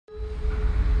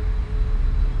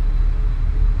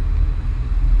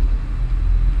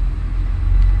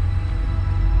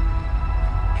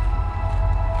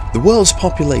The world's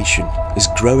population is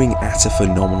growing at a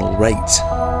phenomenal rate.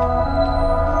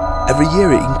 Every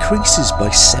year it increases by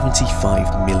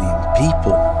 75 million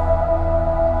people.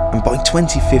 And by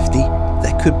 2050,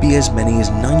 there could be as many as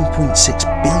 9.6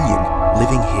 billion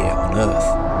living here on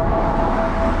Earth.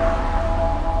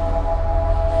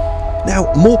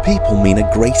 Now, more people mean a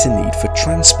greater need for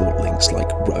transport links like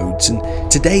roads, and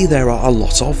today there are a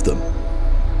lot of them.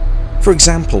 For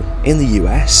example, in the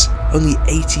US, only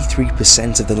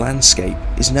 83% of the landscape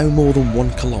is no more than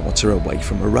 1 kilometre away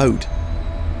from a road.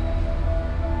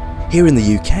 Here in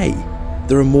the UK,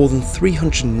 there are more than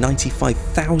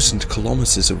 395,000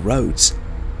 kilometres of roads.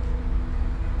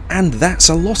 And that's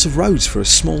a lot of roads for a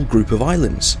small group of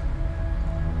islands.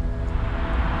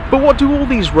 But what do all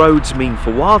these roads mean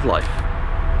for wildlife?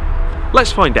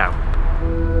 Let's find out.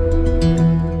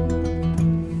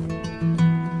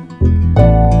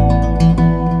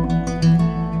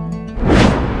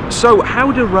 So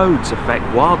how do roads affect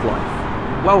wildlife?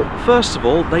 Well, first of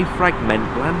all, they fragment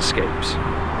landscapes.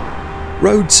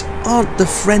 Roads aren't the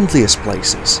friendliest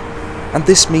places, and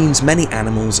this means many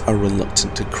animals are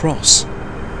reluctant to cross.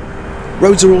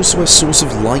 Roads are also a source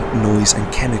of light, noise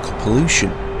and chemical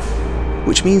pollution,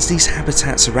 which means these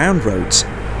habitats around roads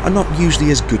are not usually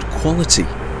as good quality,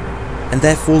 and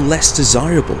therefore less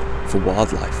desirable for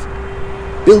wildlife.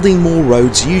 Building more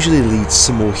roads usually leads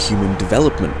to more human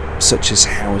development, such as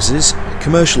houses,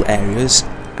 commercial areas,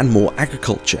 and more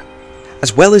agriculture.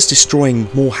 As well as destroying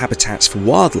more habitats for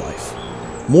wildlife,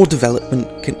 more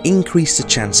development can increase the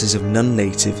chances of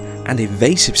non-native and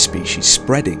invasive species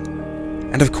spreading.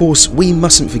 And of course, we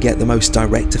mustn't forget the most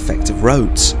direct effect of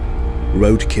roads: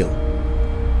 roadkill.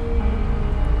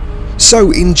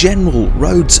 So in general,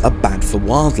 roads are bad for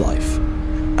wildlife.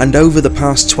 And over the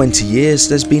past 20 years,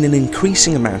 there's been an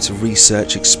increasing amount of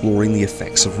research exploring the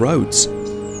effects of roads.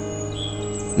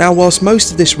 Now, whilst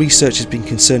most of this research has been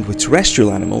concerned with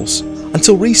terrestrial animals,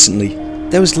 until recently,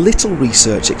 there was little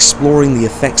research exploring the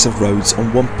effects of roads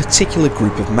on one particular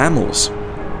group of mammals: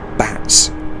 bats.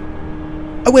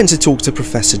 I went to talk to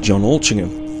Professor John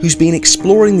Altrincham, who's been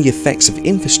exploring the effects of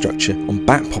infrastructure on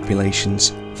bat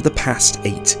populations for the past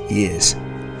 8 years.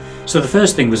 So the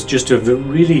first thing was just a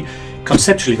really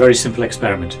conceptually very simple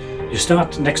experiment. You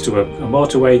start next to a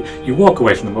motorway, you walk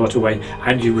away from the motorway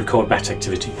and you record bat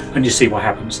activity and you see what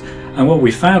happens. And what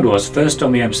we found was, first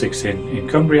on the M6 in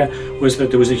Cumbria, was that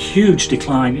there was a huge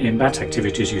decline in bat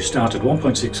activity as you started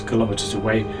 1.6 kilometres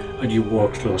away and you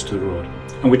walked close to the road.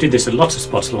 And we did this at lots of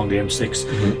spots along the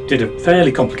M6, did a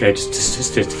fairly complicated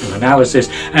statistical analysis,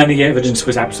 and the evidence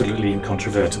was absolutely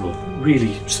incontrovertible,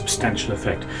 really substantial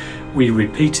effect. We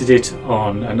repeated it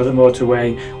on another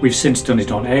motorway, we've since done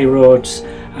it on A roads,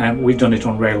 and we've done it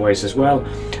on railways as well.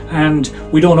 And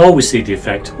we don't always see the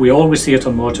effect. We always see it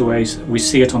on motorways, we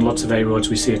see it on lots of A roads,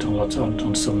 we see it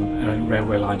on some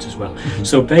railway lines as well.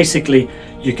 So basically,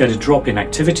 you get a drop in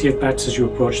activity of bats as you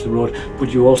approach the road,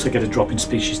 but you also get a drop in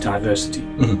species diversity.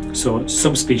 So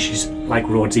some species like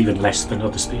roads even less than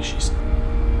other species.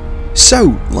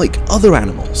 So, like other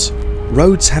animals,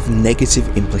 roads have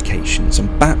negative implications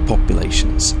on bat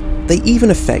populations. They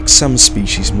even affect some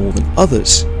species more than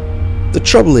others. The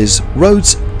trouble is,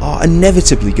 roads are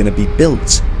inevitably going to be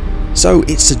built, so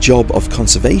it's the job of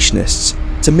conservationists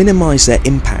to minimise their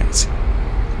impact.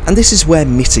 And this is where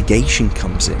mitigation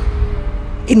comes in.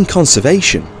 In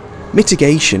conservation,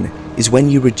 mitigation is when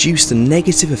you reduce the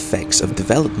negative effects of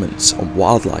developments on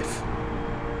wildlife.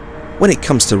 When it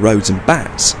comes to roads and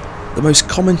bats, the most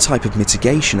common type of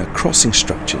mitigation are crossing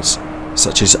structures,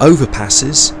 such as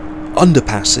overpasses,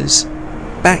 underpasses,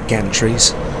 bat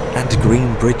gantries, and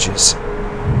green bridges.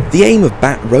 The aim of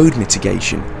bat road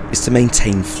mitigation is to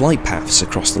maintain flight paths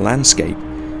across the landscape,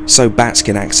 so bats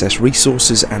can access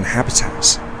resources and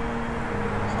habitats.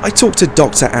 I talked to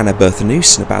Dr. Anna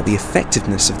Berthanussen about the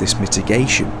effectiveness of this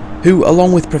mitigation, who,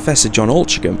 along with Professor John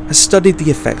Altrincham, has studied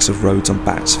the effects of roads on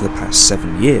bats for the past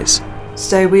 7 years.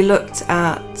 So we looked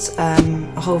at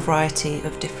a whole variety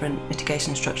of different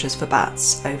mitigation structures for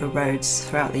bats over roads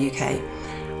throughout the UK.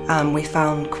 We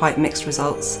found quite mixed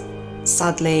results.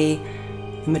 Sadly,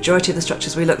 the majority of the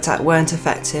structures we looked at weren't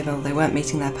effective, or they weren't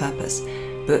meeting their purpose,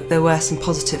 but there were some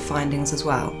positive findings as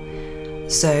well.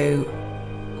 So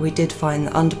we did find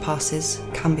that underpasses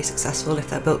can be successful if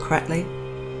they're built correctly,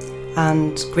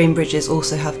 and green bridges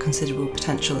also have considerable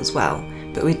potential as well,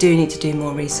 but we do need to do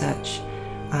more research,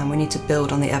 and we need to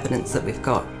build on the evidence that we've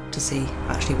got to see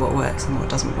actually what works and what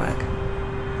doesn't work.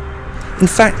 In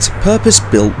fact,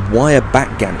 purpose-built wire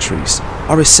bat gantries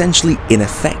are essentially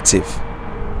ineffective.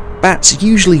 Bats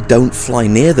usually don't fly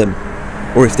near them,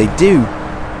 or if they do,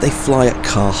 they fly at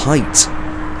car height,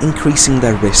 increasing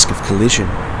their risk of collision.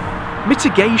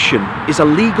 Mitigation is a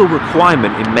legal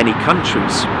requirement in many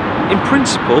countries. In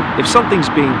principle, if something's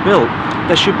being built,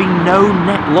 there should be no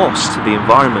net loss to the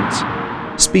environment.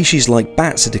 Species like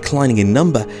bats are declining in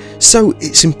number, so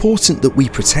it's important that we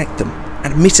protect them,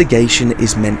 and mitigation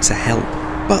is meant to help.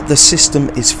 But the system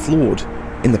is flawed.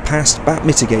 In the past, bat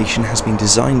mitigation has been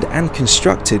designed and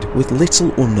constructed with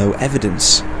little or no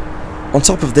evidence. On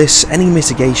top of this, any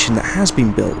mitigation that has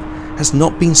been built has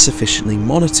not been sufficiently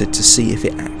monitored to see if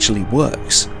it actually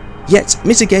works. Yet,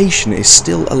 mitigation is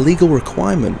still a legal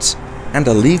requirement, and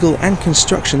a legal and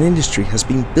construction industry has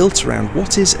been built around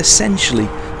what is essentially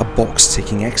a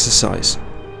box-ticking exercise.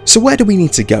 So where do we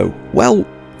need to go? Well,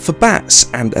 for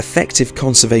bats and effective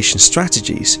conservation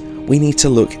strategies, we need to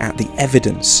look at the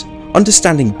evidence.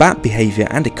 Understanding bat behaviour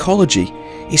and ecology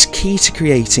is key to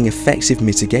creating effective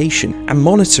mitigation, and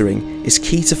monitoring is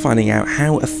key to finding out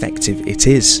how effective it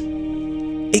is.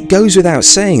 It goes without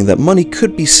saying that money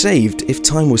could be saved if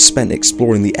time was spent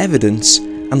exploring the evidence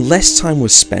and less time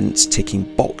was spent ticking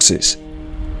boxes.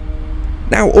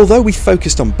 Now, although we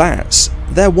focused on bats,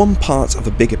 they're one part of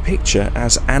a bigger picture,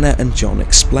 as Anna and John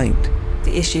explained.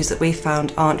 The issues that we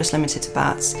found aren't just limited to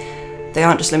bats. They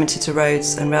aren't just limited to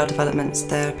roads and rail developments,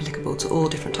 they're applicable to all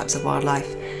different types of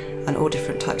wildlife and all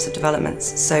different types of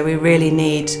developments. So we really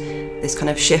need this kind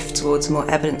of shift towards a more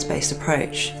evidence-based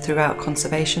approach throughout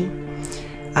conservation.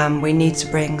 We need to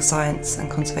bring science and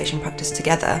conservation practice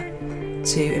together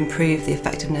to improve the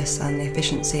effectiveness and the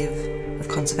efficiency of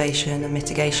conservation and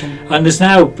mitigation. And there's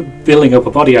now building up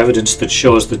a body of evidence that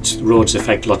shows that roads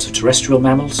affect lots of terrestrial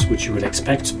mammals, which you would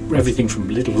expect, everything from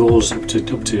little voles up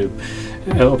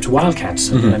to wildcats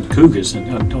and cougars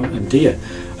and deer.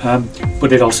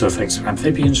 But it also affects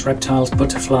amphibians, reptiles,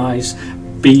 butterflies,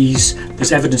 bees.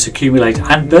 There's evidence accumulated,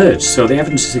 and birds. So the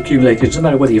evidence is accumulated. It doesn't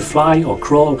matter whether you fly or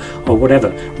crawl or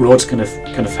whatever, roads can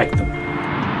affect them.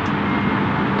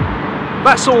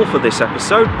 That's all for this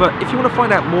episode, but if you want to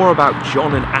find out more about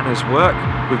John and Anna's work,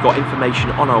 we've got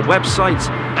information on our website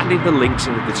and in the links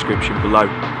in the description below.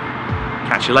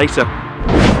 Catch you later.